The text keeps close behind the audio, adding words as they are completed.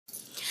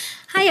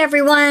Hi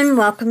everyone,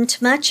 welcome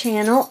to my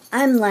channel.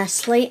 I'm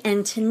Leslie,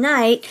 and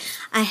tonight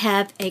I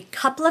have a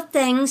couple of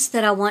things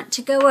that I want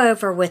to go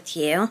over with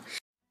you.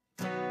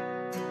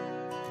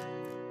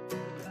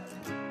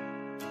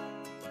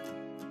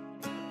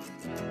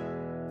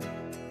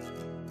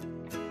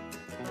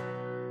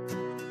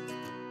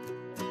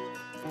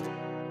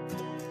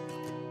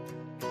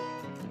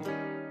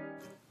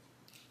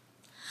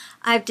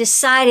 I've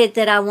decided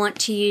that I want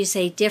to use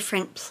a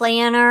different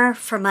planner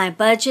for my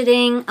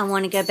budgeting. I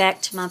want to go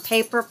back to my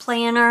paper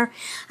planner.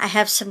 I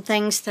have some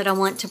things that I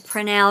want to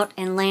print out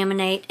and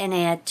laminate and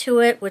add to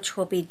it, which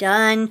will be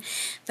done.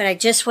 But I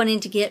just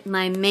wanted to get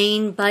my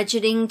main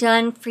budgeting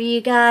done for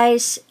you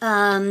guys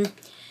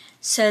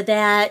so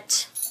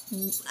that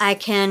I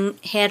can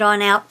head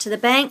on out to the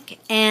bank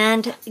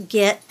and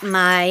get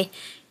my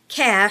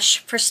cash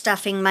for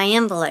stuffing my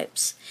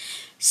envelopes.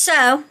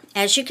 So,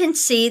 as you can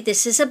see,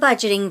 this is a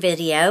budgeting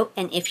video,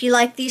 and if you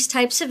like these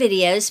types of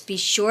videos, be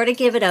sure to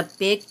give it a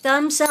big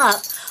thumbs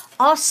up.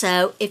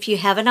 Also, if you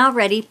haven't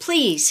already,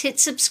 please hit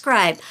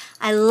subscribe.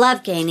 I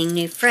love gaining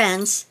new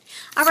friends.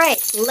 All right,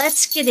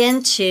 let's get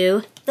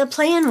into the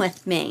plan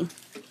with me.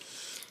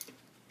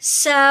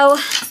 So,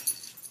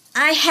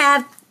 I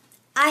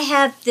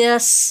have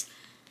this.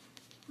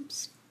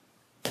 Oops.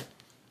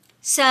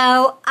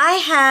 So, I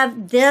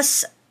have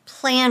this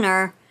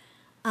planner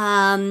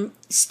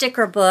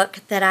sticker book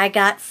that I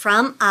got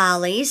from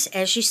Ollie's.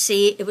 As you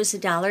see, it was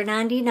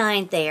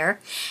 $1.99 there.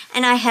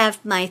 And I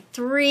have my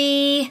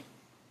 3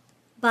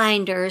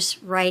 binders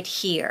right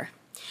here.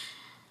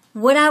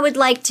 What I would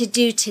like to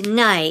do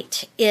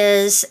tonight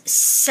is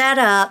set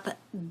up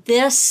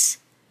this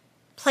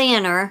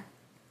planner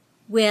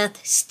with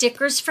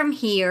stickers from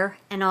here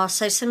and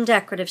also some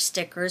decorative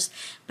stickers.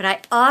 But I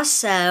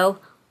also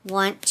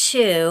want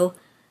to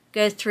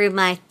go through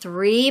my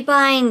 3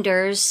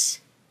 binders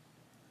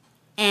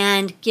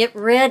and get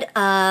rid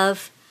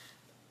of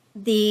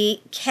the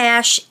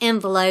cash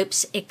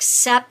envelopes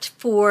except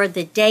for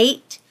the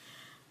date,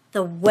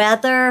 the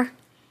weather,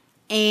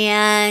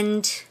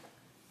 and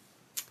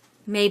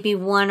maybe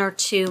 1 or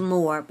 2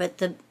 more. But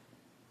the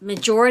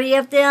majority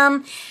of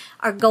them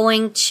are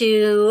going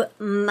to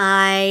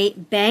my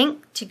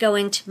bank to go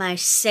into my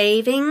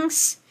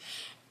savings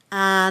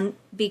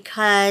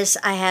because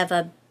I have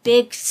a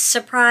big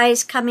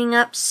surprise coming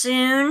up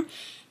soon,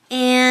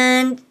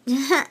 and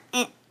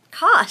it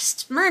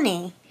cost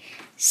money.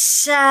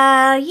 So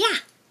yeah,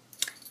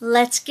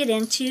 let's get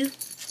into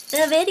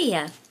the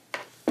video.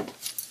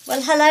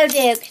 Well, hello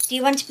Duke. Do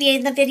you want to be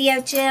in the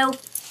video too?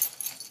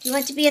 Do you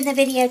want to be in the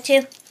video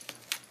too?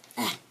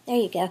 There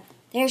you go.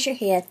 There's your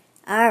head.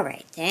 All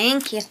right,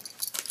 thank you.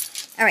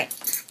 All right,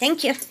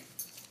 thank you.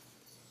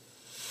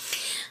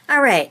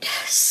 All right,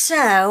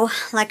 so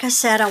like I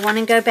said, I want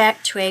to go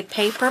back to a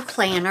paper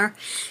planner.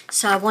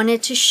 So I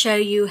wanted to show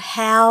you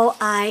how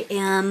I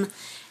am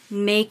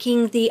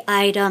making the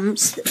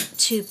items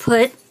to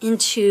put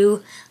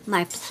into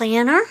my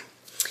planner.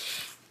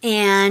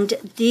 And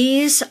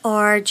these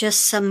are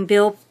just some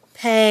bill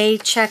pay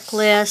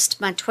checklist,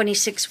 my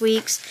 26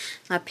 weeks.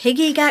 My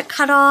piggy got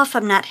cut off.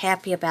 I'm not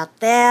happy about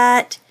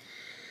that.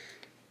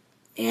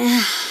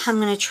 Yeah, I'm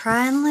going to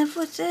try and live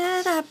with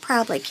it. I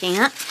probably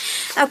can't.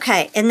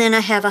 Okay, and then I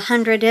have a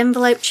 100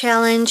 envelope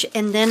challenge,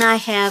 and then I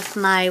have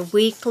my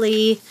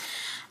weekly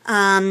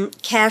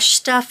cash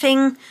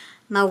stuffing,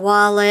 my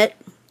wallet,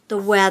 the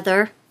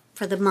weather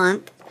for the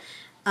month,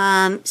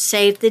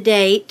 save the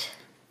date,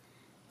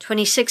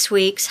 26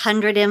 weeks,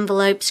 100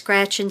 envelopes,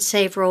 scratch and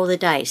save, roll the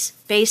dice.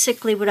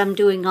 Basically what I'm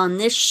doing on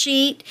this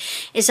sheet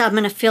is I'm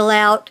going to fill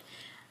out,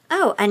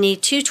 oh, I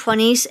need 2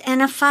 20s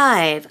and a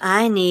 5.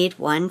 I need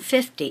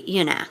 150,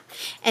 you know.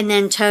 And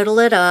then total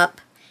it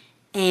up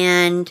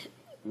and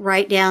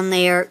write down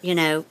there, you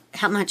know,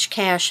 how much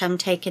cash I'm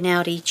taking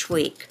out each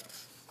week.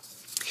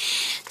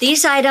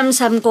 These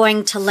items I'm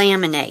going to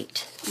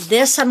laminate.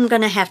 This I'm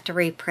going to have to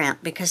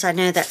reprint because I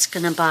know that's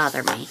going to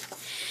bother me.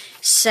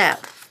 So,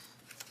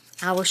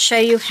 I will show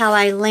you how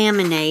I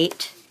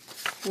laminate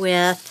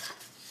with,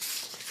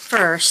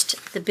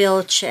 first, the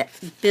bill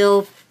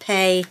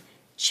pay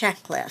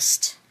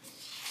checklist.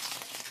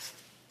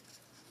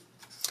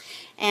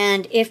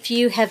 And if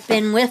you have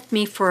been with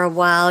me for a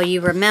while,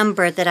 you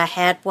remember that I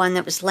had one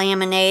that was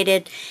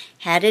laminated,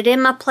 had it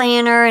in my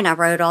planner, and I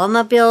wrote all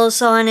my bills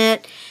on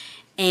it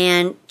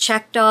and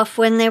checked off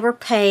when they were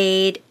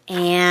paid,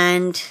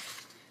 and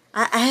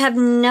I have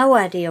no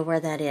idea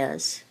where that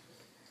is.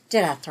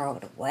 Did I throw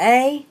it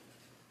away?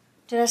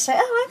 Did I say,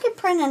 oh, I could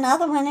print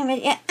another one?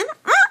 Yeah,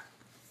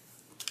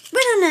 we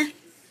don't know.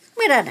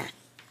 We don't know.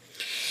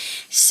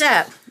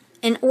 So,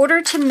 in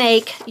order to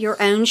make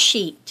your own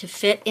sheet to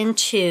fit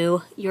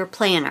into your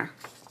planner,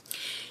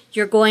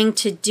 you're going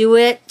to do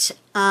it,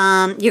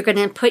 you're going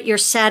to put your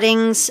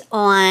settings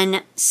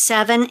on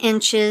 7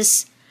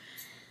 inches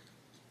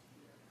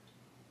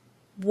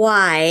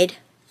wide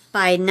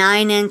by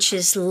 9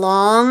 inches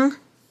long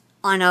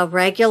on a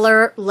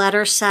regular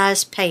letter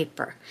size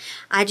paper.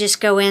 I just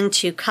go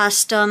into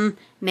custom,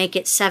 make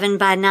it 7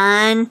 by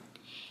 9,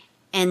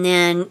 and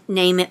then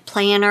name it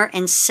planner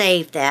and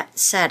save that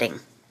setting.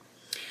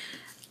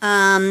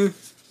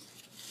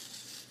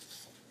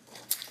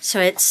 So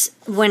it's,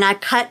 when I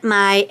cut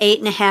my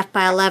 8.5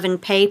 by 11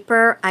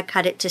 paper, I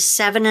cut it to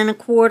 7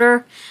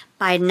 1/4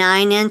 by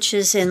 9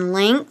 inches in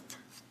length.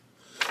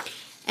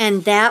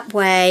 And that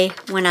way,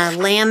 when I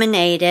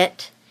laminate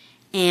it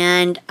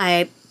and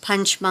I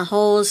punch my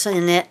holes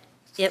in it,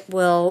 it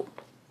will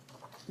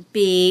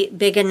be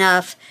big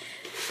enough.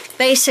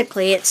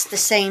 Basically, it's the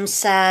same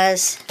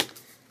size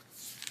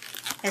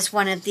as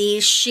one of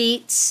these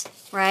sheets,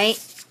 right?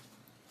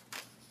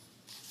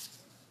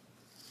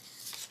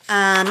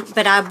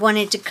 But I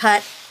wanted to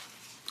cut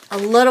a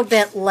little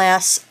bit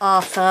less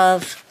off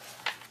of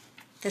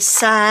the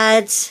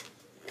sides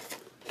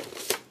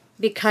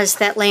because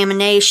that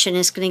lamination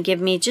is going to give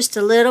me just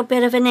a little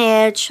bit of an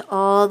edge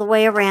all the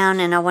way around,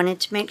 and I wanted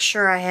to make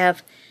sure I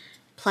have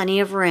plenty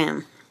of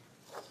room.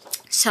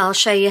 So I'll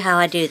show you how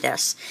I do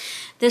this.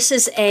 This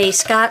is a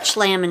Scotch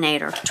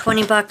laminator,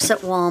 20 bucks at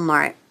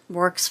Walmart.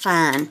 Works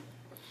fine.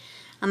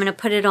 I'm going to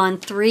put it on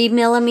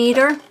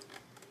 3mm.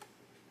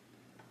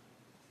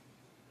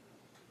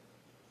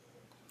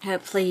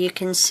 Hopefully you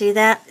can see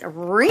that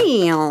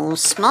real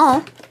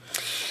small.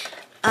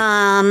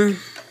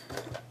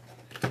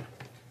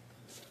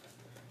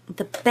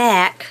 The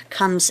back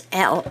comes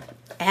out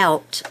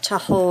to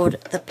hold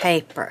the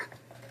paper.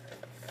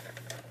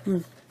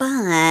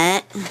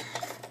 But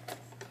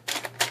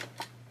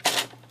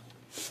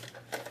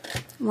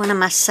one of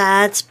my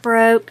sides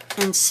broke,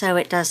 and so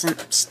it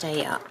doesn't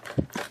stay up.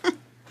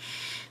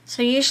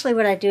 So usually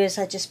what I do is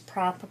I just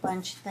prop a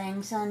bunch of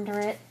things under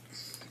it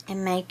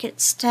and make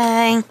it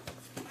stay.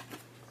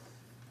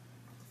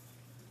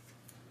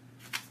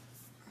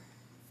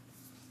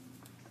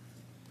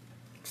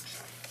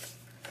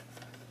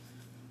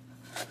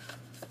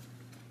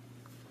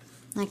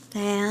 Like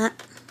that.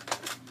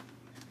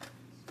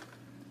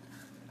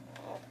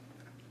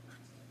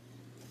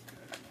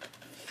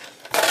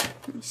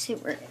 Let me see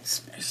where it's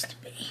supposed to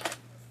be.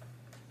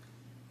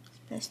 It's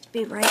supposed to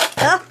be right.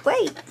 Oh,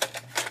 wait.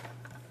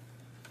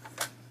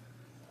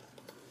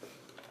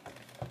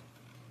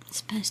 It's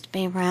supposed to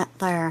be right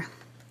there.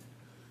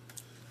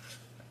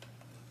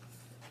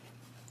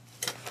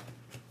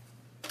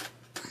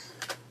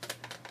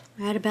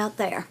 Right about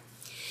there.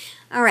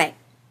 All right.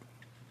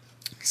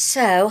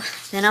 So,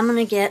 then I'm going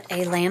to get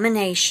a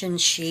lamination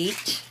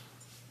sheet.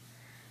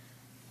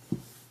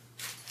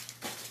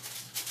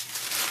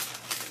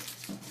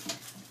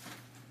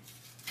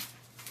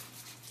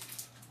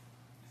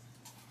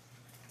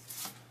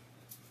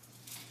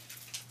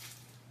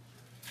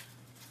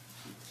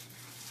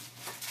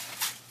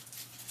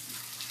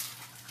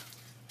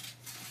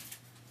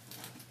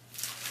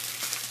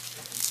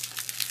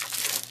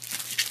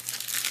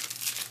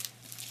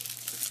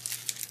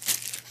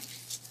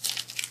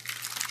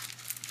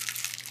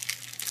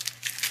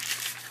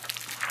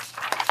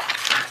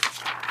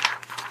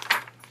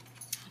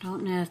 I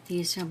don't know if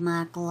these are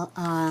my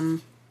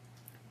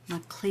my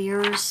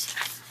clears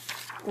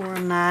or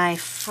my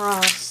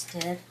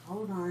frosted.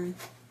 Hold on.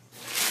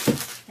 I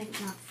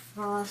think my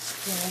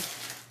frosted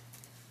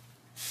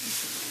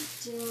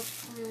is a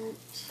different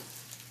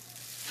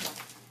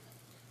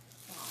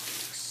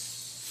box.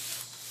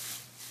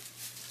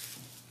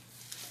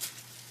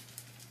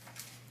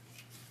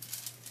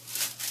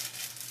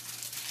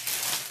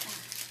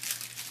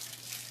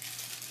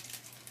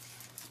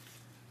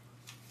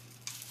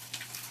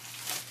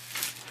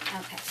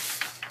 Okay.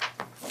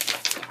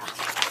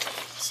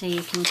 So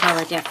you can tell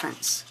the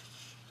difference.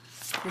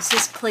 This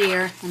is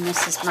clear and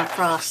this is my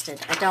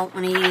frosted. I don't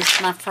want to use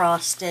my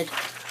frosted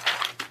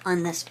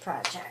on this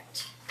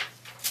project.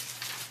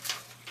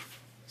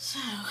 So,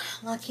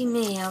 lucky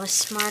me, I was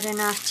smart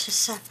enough to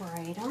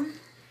separate them.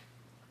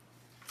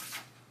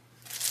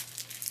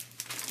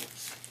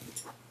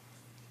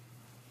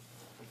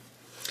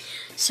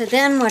 So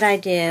then what I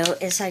do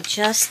is I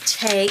just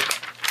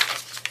take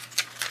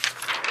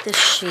the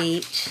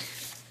sheet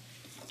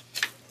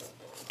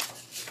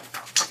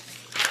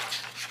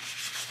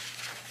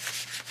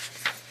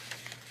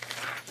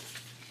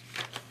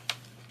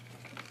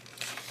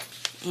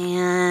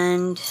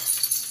and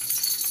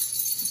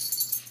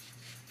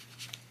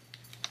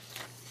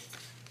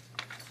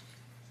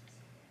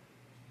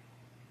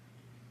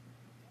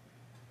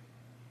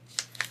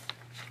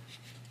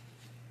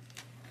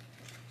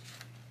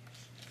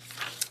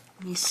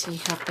let me see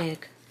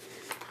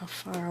how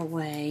far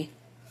away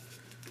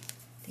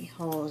the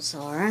holes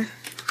are.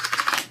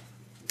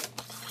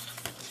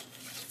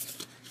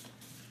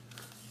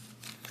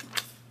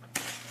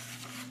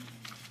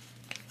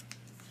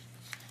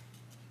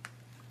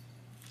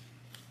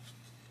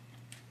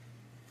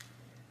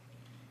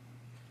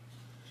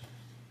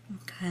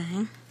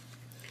 Okay,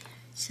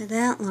 so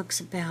that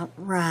looks about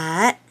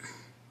right.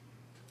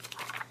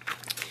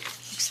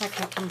 Looks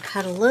like I can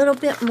cut a little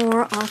bit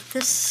more off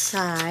this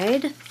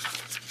side.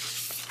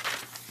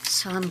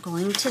 So I'm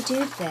going to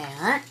do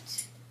that.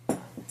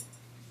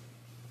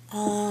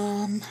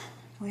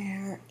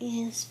 Where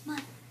is my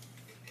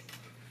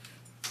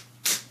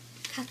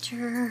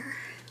cutter?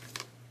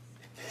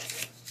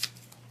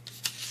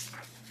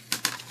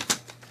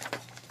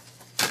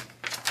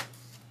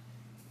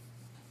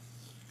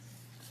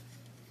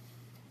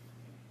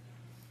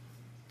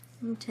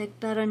 And take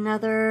about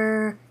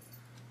another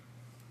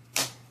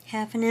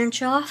 ½ an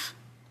inch off.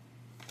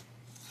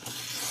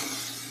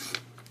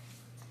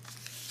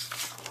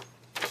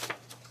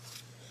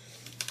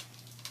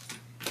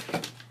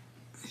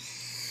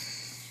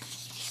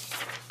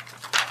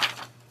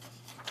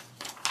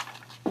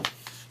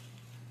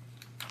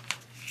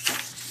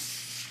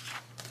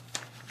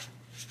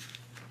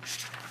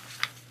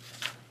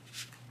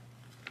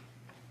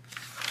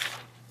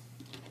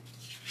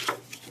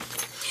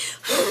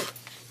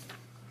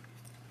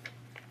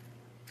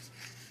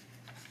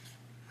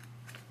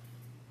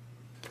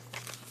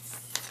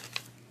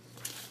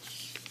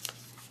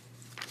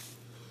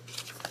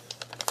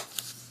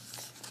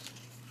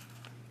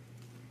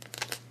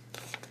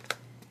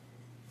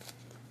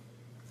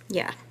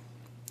 Yeah,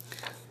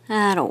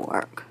 that'll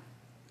work.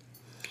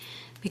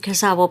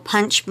 Because I will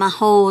punch my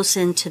holes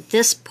into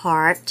this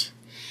part,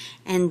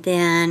 and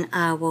then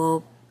I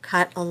will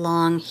cut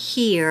along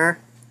here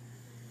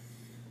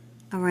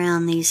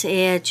around these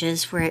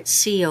edges where it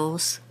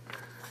seals.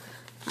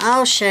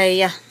 I'll show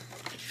you.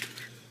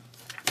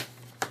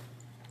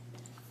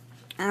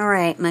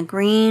 Alright, my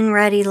green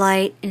ready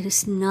light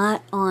is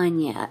not on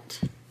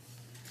yet.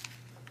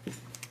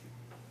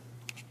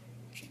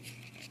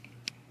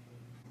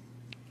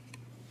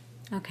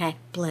 Okay,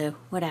 blue,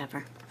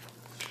 whatever.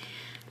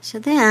 So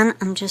then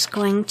I'm just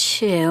going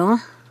to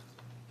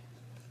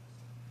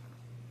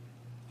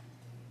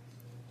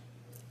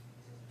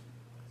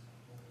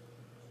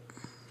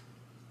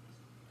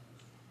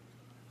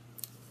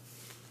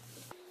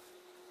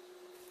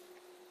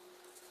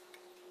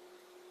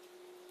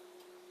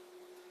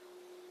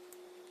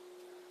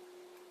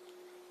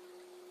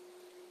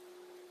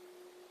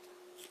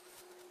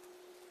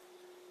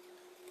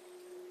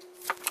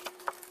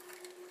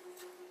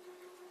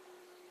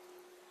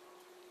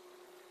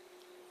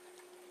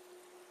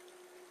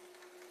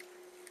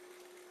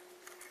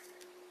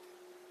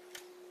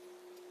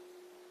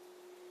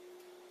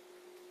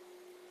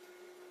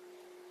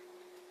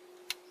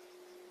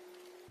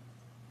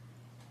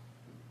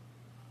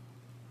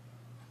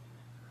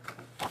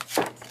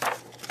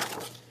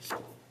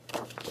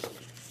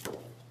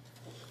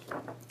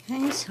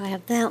okay, so I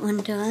have that one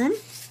done.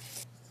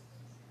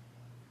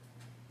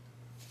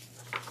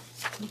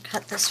 Let me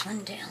cut this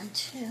one down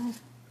too.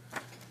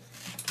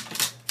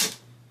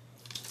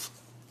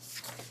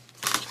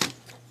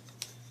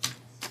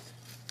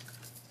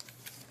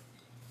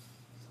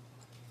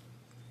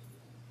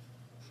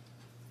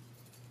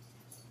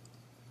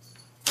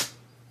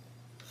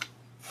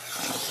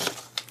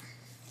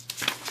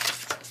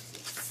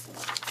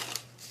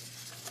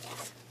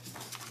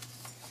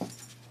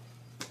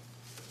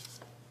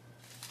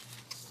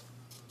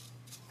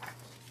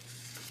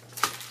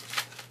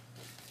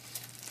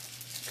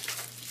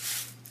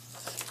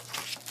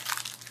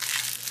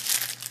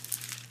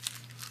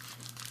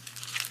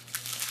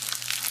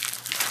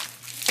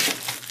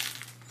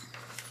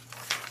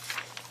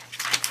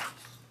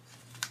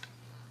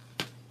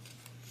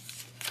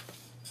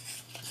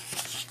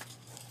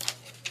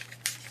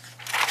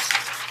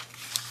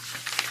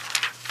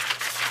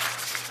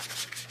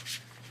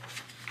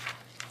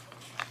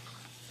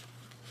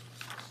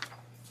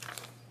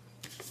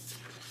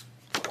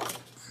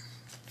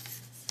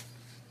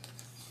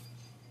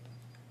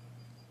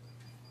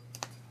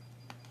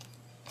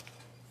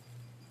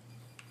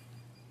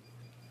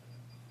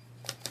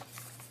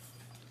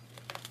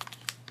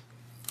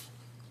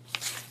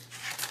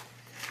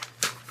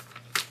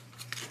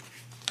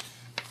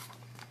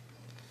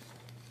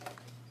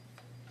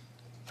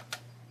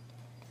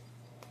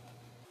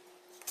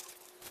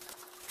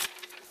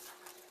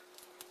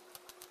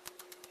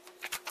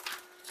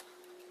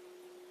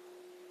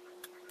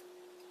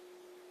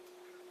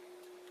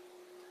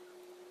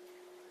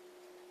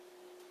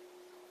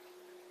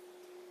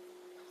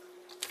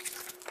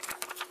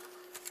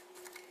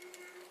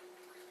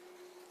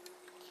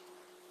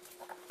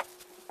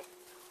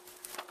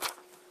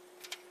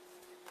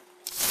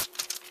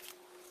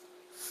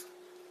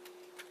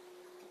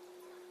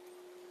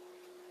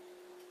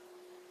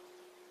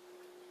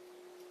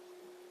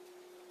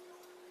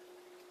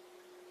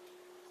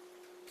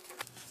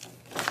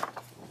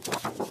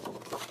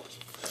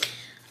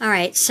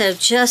 Alright, so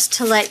just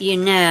to let you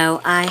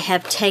know, I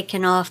have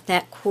taken off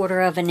that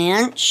 1/4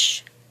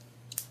 inch.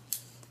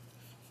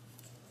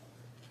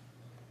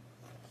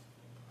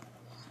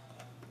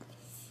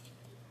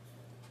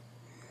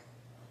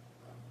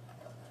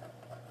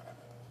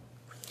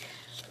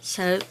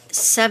 So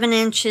 7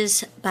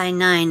 inches by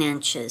 9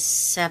 inches.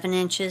 7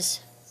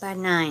 inches by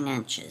 9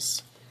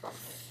 inches.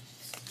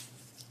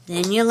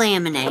 Then you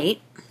laminate.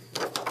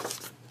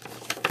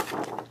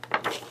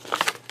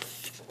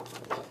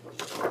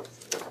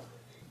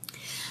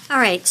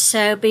 Alright,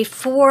 so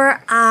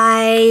before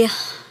I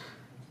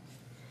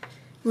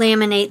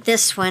laminate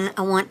this one,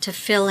 I want to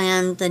fill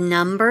in the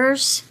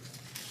numbers.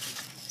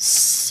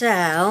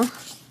 So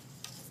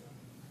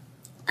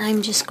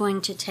I'm just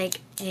going to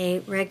take a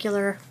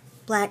regular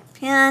black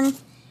pen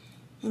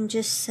and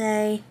just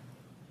say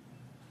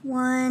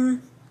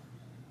 1,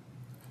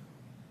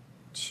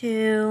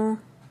 2,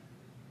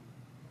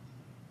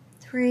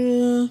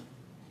 3,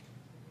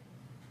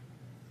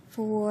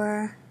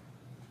 4,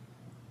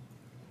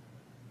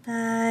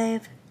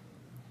 5,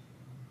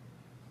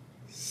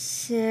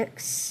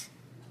 6,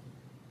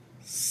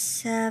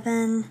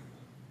 7,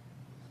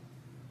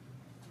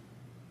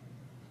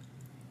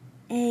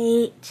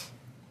 8,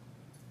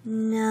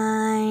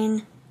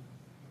 9,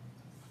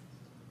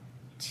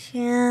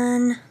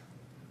 10,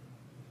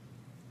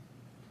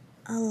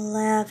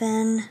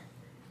 11,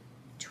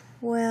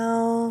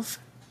 12,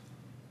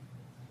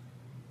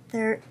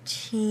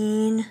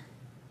 13,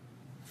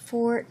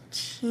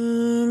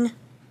 14,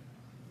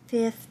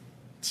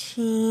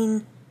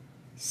 15,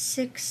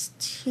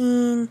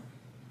 16,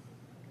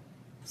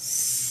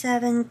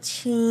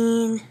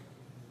 17,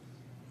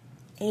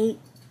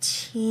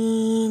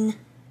 18,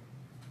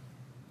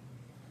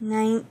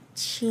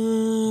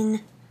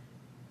 19,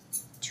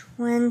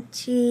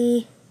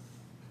 20,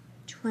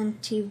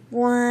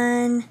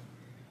 21,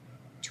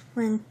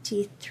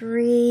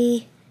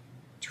 23,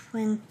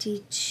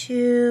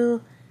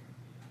 22,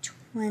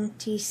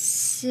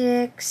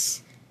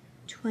 26,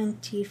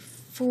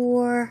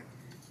 24,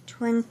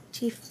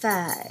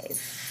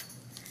 25.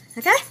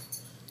 Okay?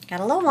 Got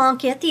a little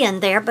wonky at the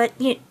end there, but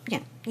you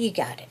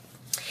got it.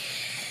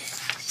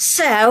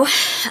 So,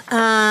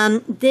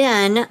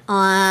 then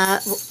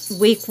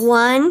week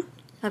 1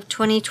 of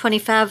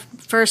 2025,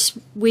 first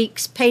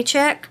week's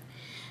paycheck,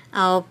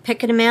 I'll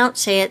pick an amount,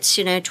 say it's,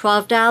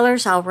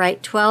 $12. I'll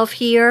write 12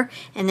 here,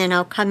 and then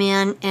I'll come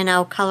in and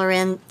I'll color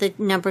in the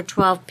number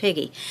 12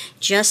 piggy.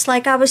 Just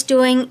like I was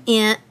doing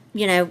in,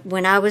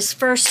 when I was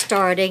first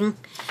starting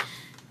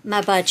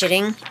my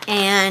budgeting,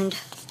 and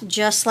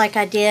just like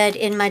I did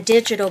in my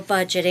digital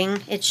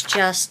budgeting, it's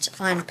just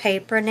on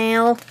paper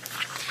now.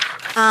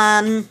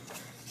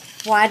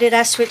 Why did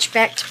I switch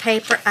back to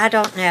paper? I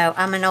don't know.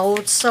 I'm an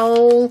old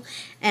soul,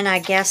 and I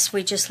guess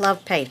we just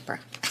love paper.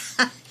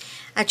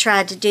 I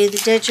tried to do the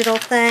digital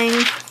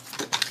thing,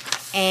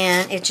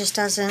 and it just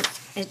doesn't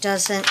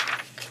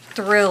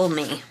thrill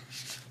me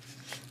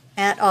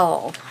at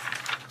all.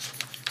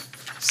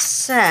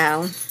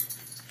 So,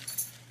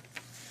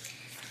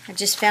 I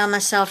just found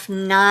myself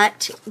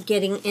not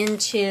getting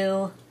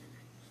into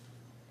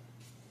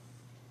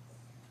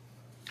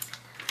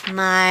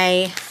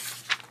my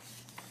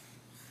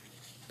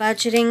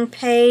budgeting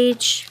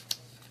page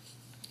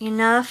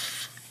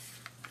enough.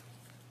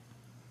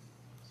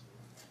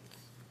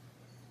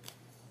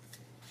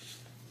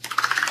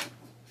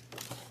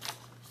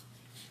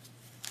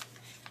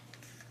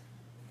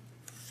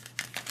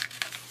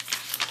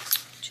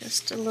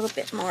 Just a little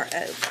bit more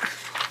over.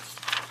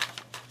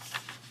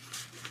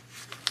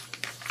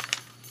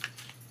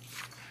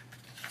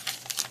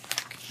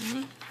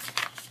 Okay.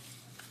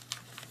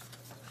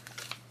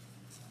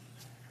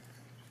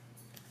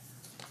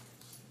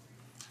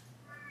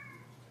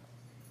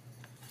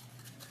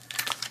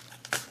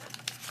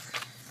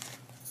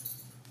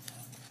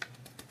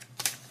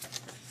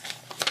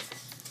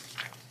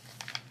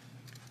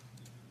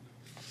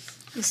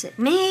 Is it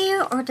me,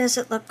 or does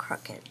it look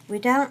crooked? We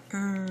don't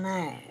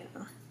know.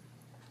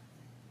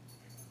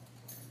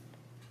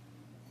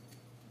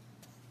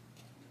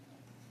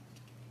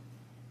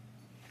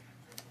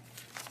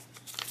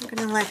 I'm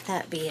going to let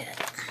that be it.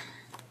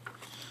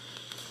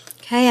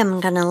 Okay, I'm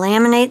going to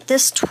laminate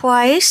this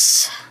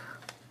twice.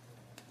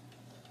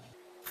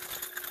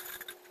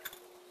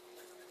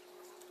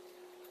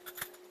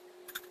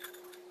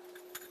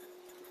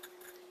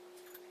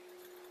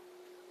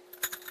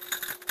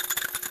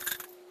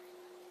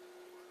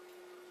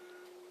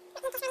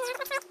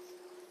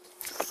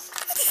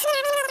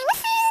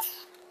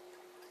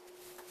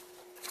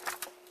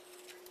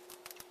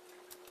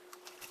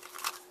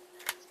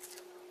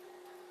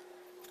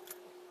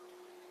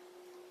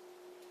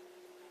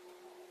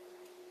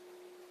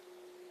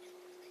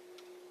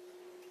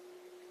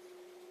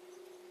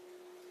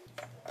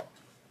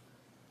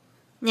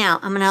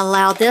 Now, I'm going to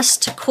allow this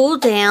to cool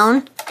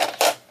down,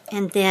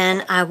 and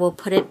then I will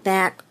put it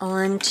back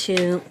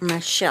onto my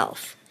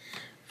shelf.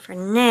 For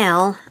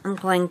now, I'm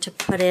going to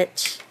put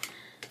it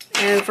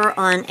over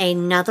on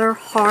another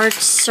hard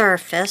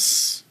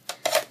surface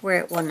where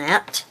it will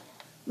not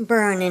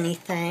burn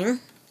anything.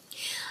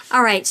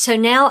 Alright, so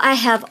now I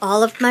have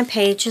all of my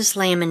pages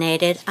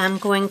laminated. I'm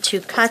going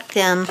to cut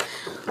them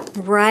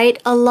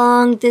right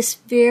along this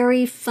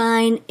very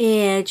fine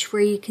edge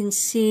where you can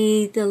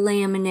see the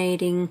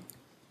laminating.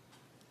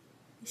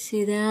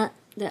 See that?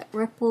 That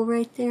ripple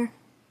right there?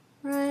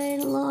 Right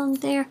along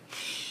there.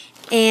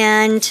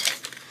 And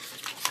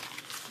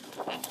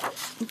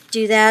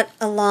do that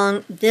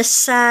along this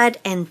side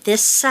and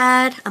this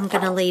side. I'm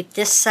going to leave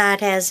this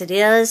side as it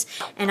is,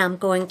 and I'm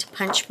going to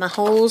punch my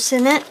holes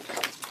in it,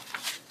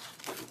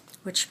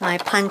 which my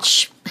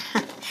punch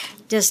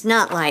does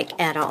not like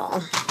at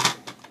all.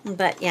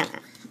 But,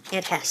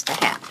 it has to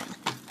happen.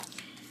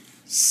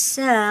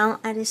 So,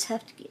 I just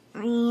have to get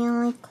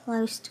really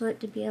close to it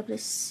to be able to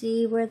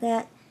see where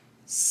that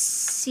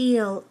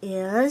seal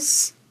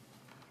is.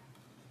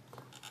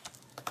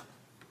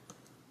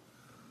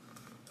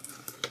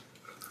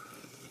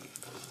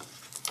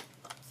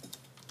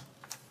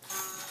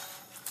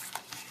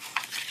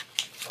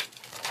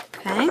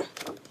 Okay.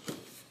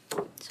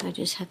 So I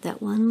just have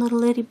that one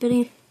little itty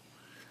bitty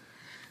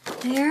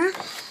there.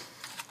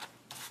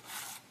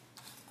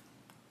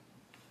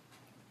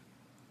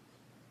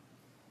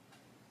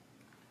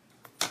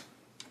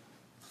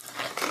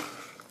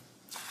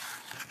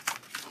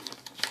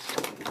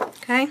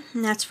 Okay,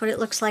 and that's what it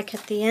looks like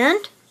at the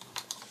end.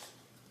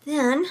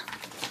 Then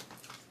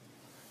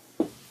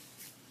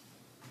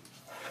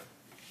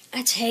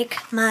I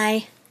take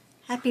my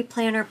Happy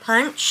Planner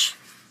punch.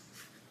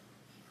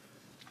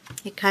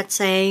 It cuts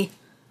a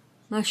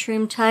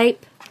mushroom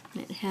type.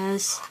 It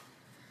has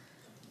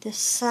this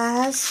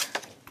size.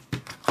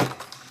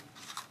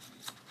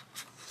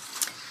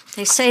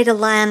 They say to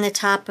line the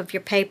top of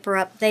your paper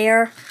up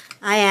there.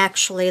 I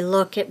actually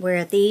look at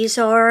where these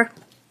are.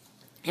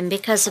 And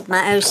because of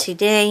my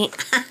OCD,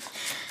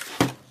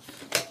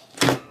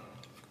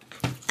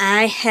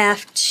 I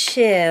have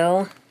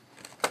to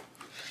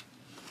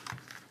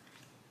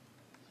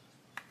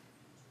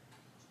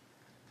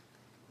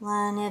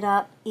line it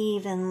up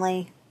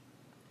evenly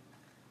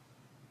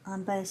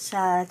on both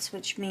sides,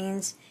 which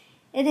means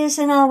it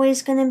isn't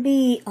always going to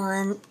be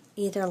on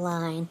either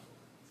line.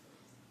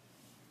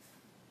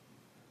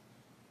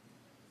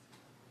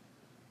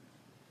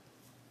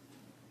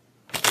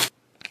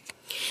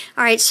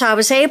 Alright, so I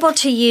was able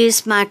to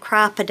use my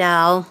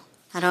crocodile.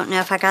 I don't know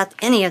if I got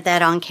any of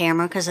that on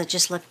camera because I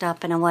just looked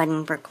up and I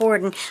wasn't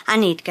recording. I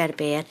need to go to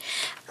bed.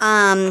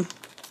 And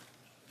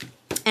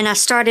I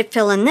started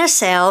filling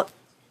this out,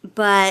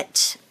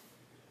 but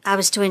I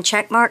was doing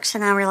check marks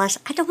and I realized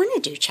I don't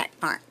want to do check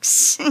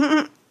marks.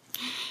 I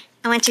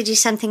want to do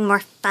something more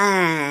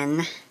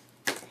fun.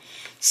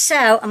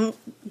 So,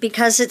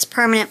 because it's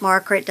permanent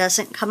marker, it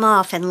doesn't come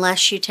off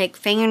unless you take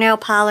fingernail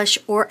polish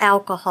or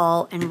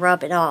alcohol and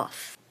rub it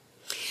off.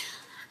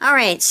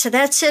 Alright, so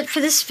that's it for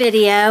this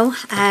video.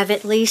 I've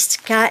at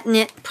least gotten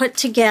it put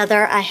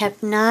together. I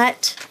have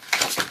not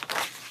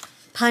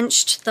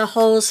punched the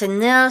holes in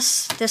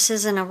this. This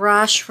isn't a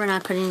rush. We're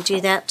not going to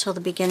do that till the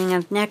beginning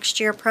of next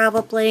year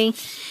probably.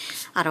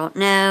 I don't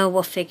know.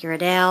 We'll figure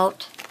it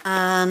out.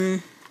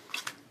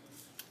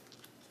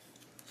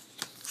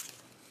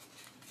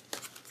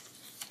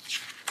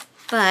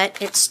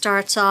 But it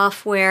starts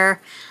off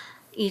where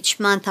each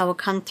month I will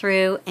come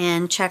through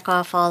and check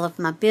off all of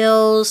my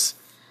bills,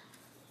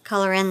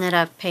 color in that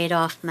I've paid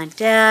off my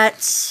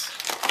debts,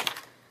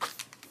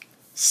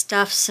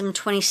 stuff some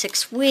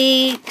 26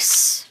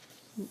 weeks,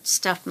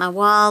 stuff my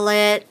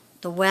wallet,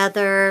 the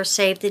weather,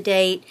 save the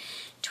date,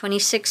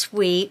 26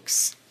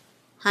 weeks,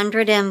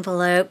 100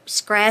 envelope,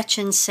 scratch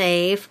and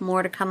save,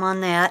 more to come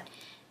on that,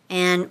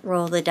 and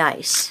roll the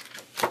dice.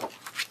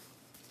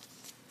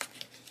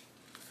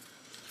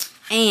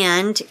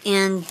 And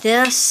in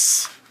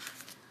this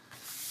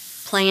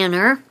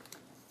planner,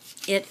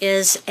 it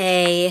is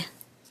a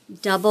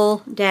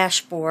double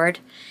dashboard.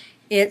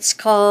 It's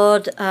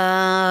called,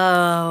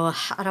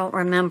 I don't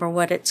remember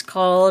what it's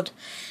called,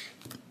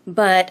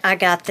 but I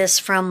got this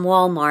from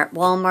Walmart.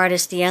 Walmart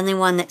is the only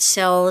one that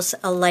sells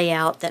a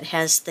layout that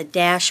has the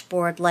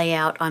dashboard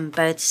layout on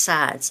both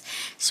sides.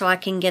 So I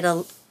can get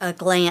a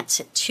glance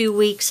at 2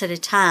 weeks at a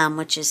time,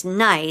 which is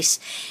nice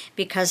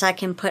because I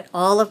can put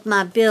all of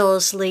my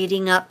bills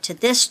leading up to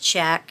this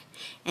check,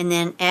 and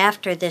then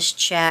after this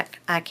check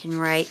I can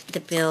write the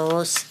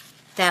bills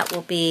that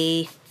will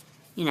be,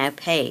 you know,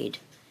 paid,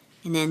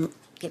 and then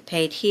get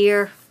paid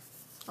here,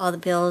 all the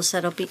bills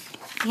that'll be,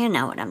 you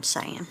know what I'm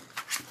saying.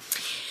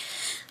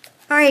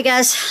 Alright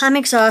guys, I'm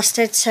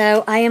exhausted,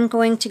 so I am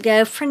going to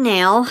go for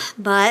now,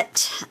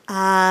 but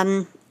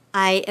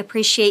I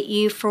appreciate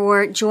you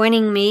for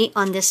joining me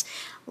on this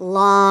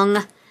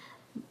long,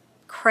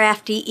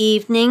 crafty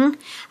evening.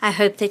 I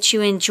hope that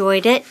you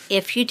enjoyed it.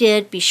 If you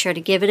did, be sure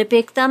to give it a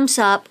big thumbs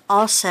up.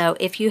 Also,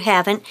 if you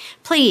haven't,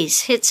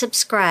 please hit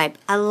subscribe.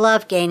 I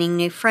love gaining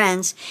new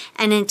friends.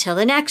 And until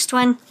the next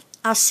one,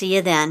 I'll see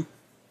you then.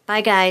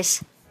 Bye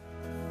guys.